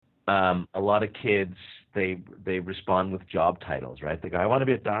A lot of kids, they respond with job titles, right? They go, I want to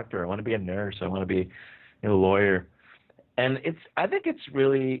be a doctor, I want to be a nurse, I want to be a lawyer. And I think it's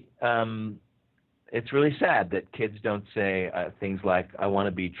really sad that kids don't say things like, I want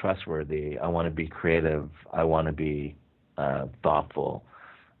to be trustworthy, I want to be creative, I want to be thoughtful,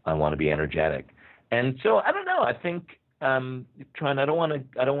 I want to be energetic. And so I don't know. I think trying. I don't want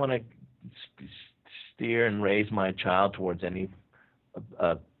to steer and raise my child towards any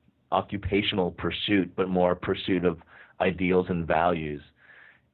uh, occupational pursuit, but more pursuit of ideals and values.